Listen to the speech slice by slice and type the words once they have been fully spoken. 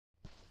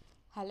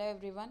Hello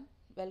everyone,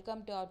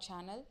 welcome to our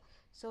channel.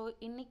 So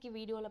இன்னைக்கு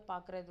வீடியோல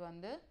பார்க்குறது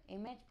வந்து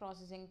image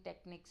processing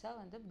techniques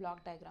வந்து block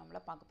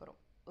diagramல பார்க்க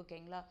போறோம்.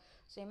 ஓகேங்களா?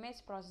 So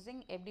image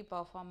processing எப்படி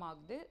perform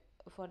ஆகுது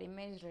for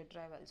image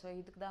retrieval. So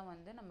இதுக்கு தான்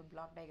வந்து நம்ம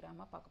block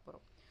diagram பார்க்க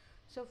போறோம்.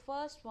 So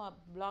first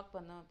block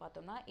வந்து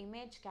பார்த்தோம்னா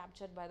image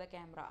captured by the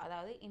camera,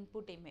 அதாவது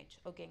input image.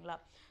 ஓகேங்களா?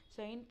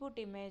 So input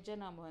image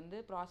நம்ம வந்து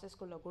process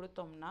குள்ள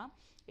கொடுத்தோம்னா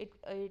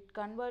it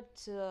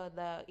converts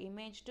the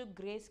image to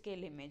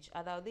grayscale image.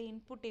 அதாவது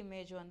input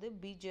image வந்து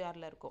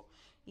BGRல இருக்கும்.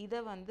 இதை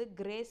வந்து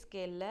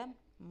grayscaleல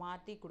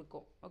மாற்றி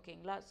கொடுக்கும்.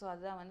 ஓகேங்களா? ஸோ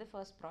அதுதான் வந்து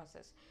first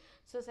process.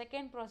 So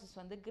second process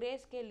வந்து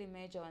grayscale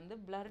இமேஜை வந்து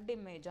blurred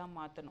இமேஜாக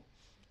மாற்றணும்.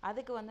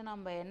 அதுக்கு வந்து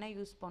நம்ம என்ன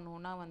யூஸ்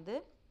பண்ணுவோம்னா வந்து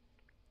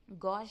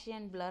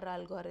Gaussian blur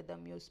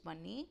algorithm யூஸ்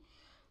பண்ணி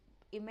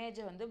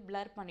இமேஜை வந்து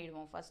blur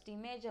பண்ணிடுவோம். ஃபர்ஸ்ட்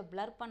இமேஜை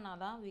blur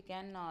பண்ணாதான் we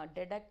can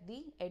detect the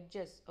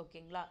edges.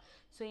 ஓகேங்களா?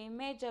 ஸோ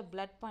இமேஜை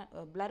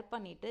blur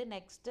பண்ணிவிட்டு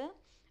நெக்ஸ்ட்டு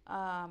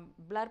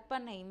blur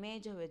பண்ண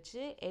இமேஜை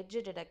வச்சு edge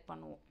detect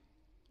பண்ணுவோம்.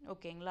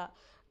 ஓகேங்களா?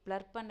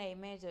 blur பண்ண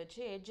இமேஜை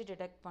வச்சு edge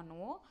detect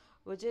பண்ணுவோம்,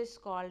 which is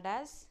called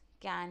as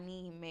canny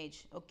image.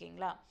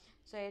 ஓகேங்களா?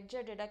 ஸோ எட்ஜை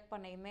டிடெக்ட்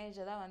பண்ண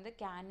இமேஜை தான் வந்து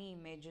கேனி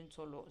இமேஜ்னு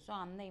சொல்லுவோம். ஸோ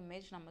அந்த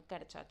இமேஜ் நமக்கு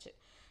கிடச்சாச்சு.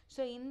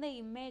 ஸோ இந்த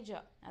இமேஜை,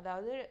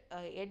 அதாவது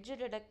எட்ஜை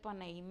டிடெக்ட்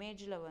பண்ண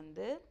இமேஜில்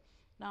வந்து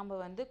நாம்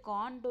வந்து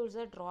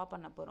கான்டூர்ஸை ட்ரா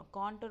பண்ண போகிறோம்,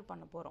 கான்டூர்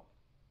பண்ண போகிறோம்.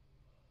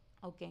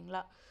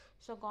 ஓகேங்களா?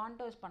 ஸோ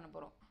கான்டூர்ஸ் பண்ண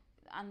போகிறோம்.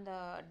 அந்த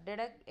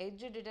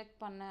எட்ஜு டிடெக்ட்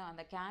பண்ண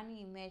அந்த கேனி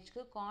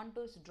இமேஜ்க்கு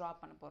கான்டூர்ஸ் ட்ரா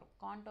பண்ண போகிறோம்.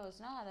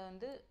 கான்டூர்ஸ்னால் அதை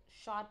வந்து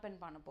ஷார்பன்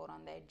பண்ண போகிறோம்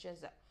அந்த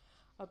எட்ஜஸை.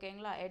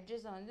 ஓகேங்களா?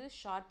 எட்ஜஸை வந்து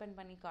ஷார்பன்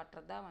பண்ணி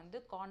காட்டுறது தான் வந்து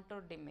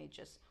கான்டூர்ட்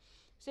இமேஜஸ்.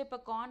 ஸோ இப்போ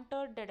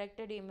கான்டூர்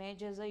டிடெக்டட்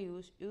இமேஜஸை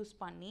யூஸ்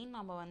பண்ணி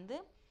நம்ம வந்து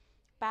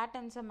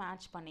பேட்டர்ன்ஸை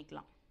மேட்ச்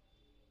பண்ணிக்கலாம்.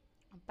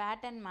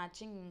 பேட்டர்ன்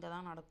மேட்சிங் இங்கே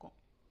தான் நடக்கும்.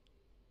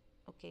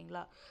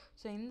 ஓகேங்களா?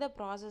 ஸோ இந்த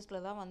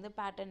ப்ராசஸில் தான் வந்து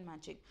பேட்டர்ன்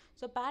மேட்சிங்.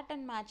 ஸோ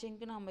பேட்டர்ன்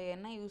மேட்சிங்க்கு நம்ம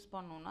என்ன யூஸ்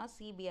பண்ணோம்னா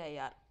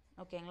CBIR.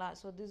 ஓகேங்களா?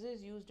 So this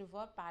is used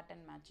for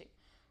pattern matching.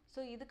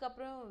 So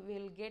இதுக்கப்புறம்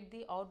will get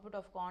the output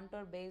of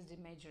contour paste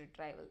image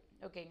retrieval.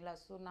 ஓகேங்களா?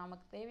 ஸோ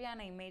நமக்கு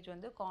தேவையான இமேஜ்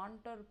வந்து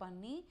கான்டூர்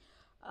பண்ணி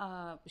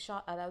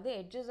அதாவது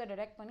எட்ஜஸை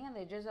டிடெக்ட் பண்ணி அந்த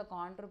எட்ஜஸை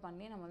கான்டூர்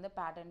பண்ணி நம்ம வந்து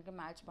பேட்டர்னுக்கு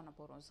மேட்ச் பண்ண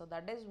போகிறோம். So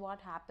that is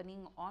what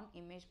happening on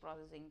image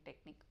processing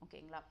technique.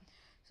 ஓகேங்களா?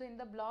 ஸோ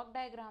இந்த பிளாக்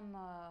டயக்ராம்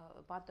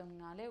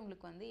பார்த்தோம்னாலே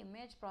உங்களுக்கு வந்து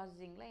இமேஜ்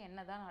ப்ராசஸிங்கில்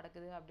என்ன தான்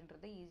நடக்குது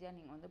அப்படின்றத ஈஸியாக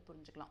நீங்கள் வந்து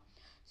புரிஞ்சுக்கலாம்.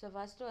 ஸோ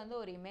ஃபஸ்ட்டு வந்து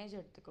ஒரு இமேஜ்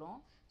எடுத்துக்கிறோம்.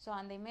 ஸோ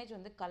அந்த இமேஜ்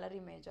வந்து கலர்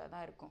இமேஜாக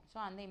தான் இருக்கும். ஸோ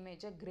அந்த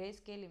இமேஜை கிரே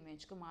ஸ்கேல்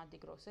இமேஜ்க்கு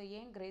மாற்றிக்கிறோம். ஸோ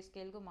ஏன் கிரே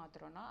ஸ்கேலுக்கு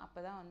மாற்றுறோன்னா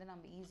அப்போ தான் வந்து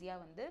நம்ம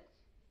ஈஸியாக வந்து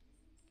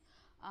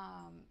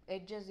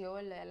எட்ஜஸ்யோ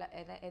இல்லை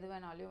எது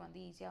வேணாலையும் வந்து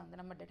ஈஸியாக வந்து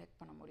நம்ம டிடெக்ட்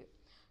பண்ண முடியும்.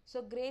 ஸோ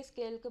கிரே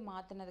ஸ்கேலுக்கு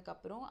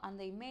மாற்றினதுக்கப்புறம்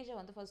அந்த இமேஜை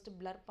வந்து ஃபஸ்ட்டு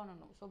பிளர்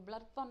பண்ணணும். ஸோ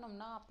பிளர்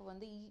பண்ணோம்னா அப்போ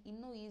வந்து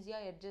இன்னும்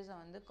ஈஸியாக எட்ஜஸை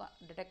வந்து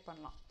டிடெக்ட்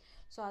பண்ணலாம்.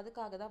 ஸோ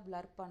அதுக்காக தான்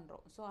பிளர்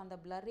பண்ணுறோம். ஸோ அந்த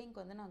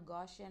பிளரிங்க்கு வந்து நான்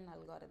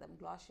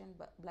Gaussian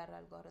பிளர்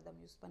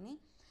அல்காரிதம் யூஸ் பண்ணி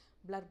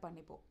பிளர்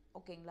பண்ணிப்போம்.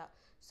 ஓகேங்களா?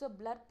 ஸோ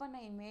பிளர் பண்ண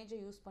இமேஜை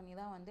யூஸ் பண்ணி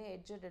தான் வந்து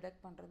எட்ஜை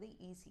டிடெக்ட் பண்ணுறது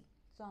ஈஸி.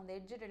 ஸோ அந்த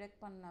எட்ஜை டிடெக்ட்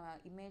பண்ண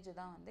இமேஜை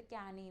தான் வந்து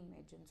கேனி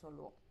இமேஜ்னு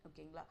சொல்லுவோம்.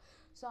 ஓகேங்களா?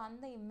 ஸோ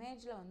அந்த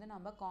இமேஜில் வந்து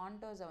நம்ம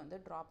கான்டர்ஸை வந்து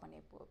ட்ரா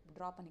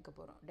பண்ணிக்க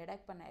போகிறோம்.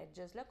 டிடெக்ட் பண்ண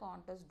எட்ஜஸில்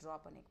கான்டர்ஸ் ட்ரா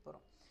பண்ணிக்க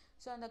போகிறோம்.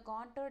 ஸோ அந்த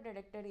கான்டர்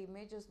டிடெக்டட்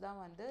இமேஜஸ் தான்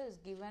வந்து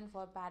is given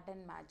for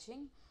pattern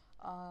matching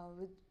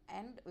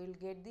and we'll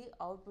get the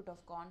output of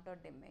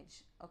contoured image.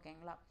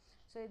 ஓகேங்களா?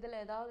 ஸோ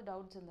இதில் ஏதாவது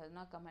டவுட்ஸ்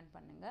இருந்ததுன்னா கமெண்ட்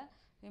பண்ணுங்கள்.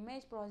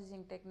 இமேஜ்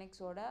ப்ராசஸிங்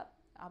டெக்னிக்ஸோட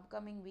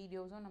அப்கமிங்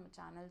வீடியோஸும் நம்ம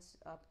சேனல்ஸ்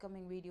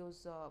அப்கமிங்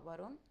வீடியோஸ்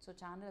வரும். ஸோ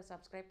சேனலை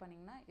சப்ஸ்கிரைப்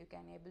பண்ணிங்கன்னா you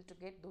can able to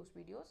get those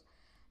videos.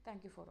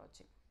 Thank you for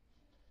watching.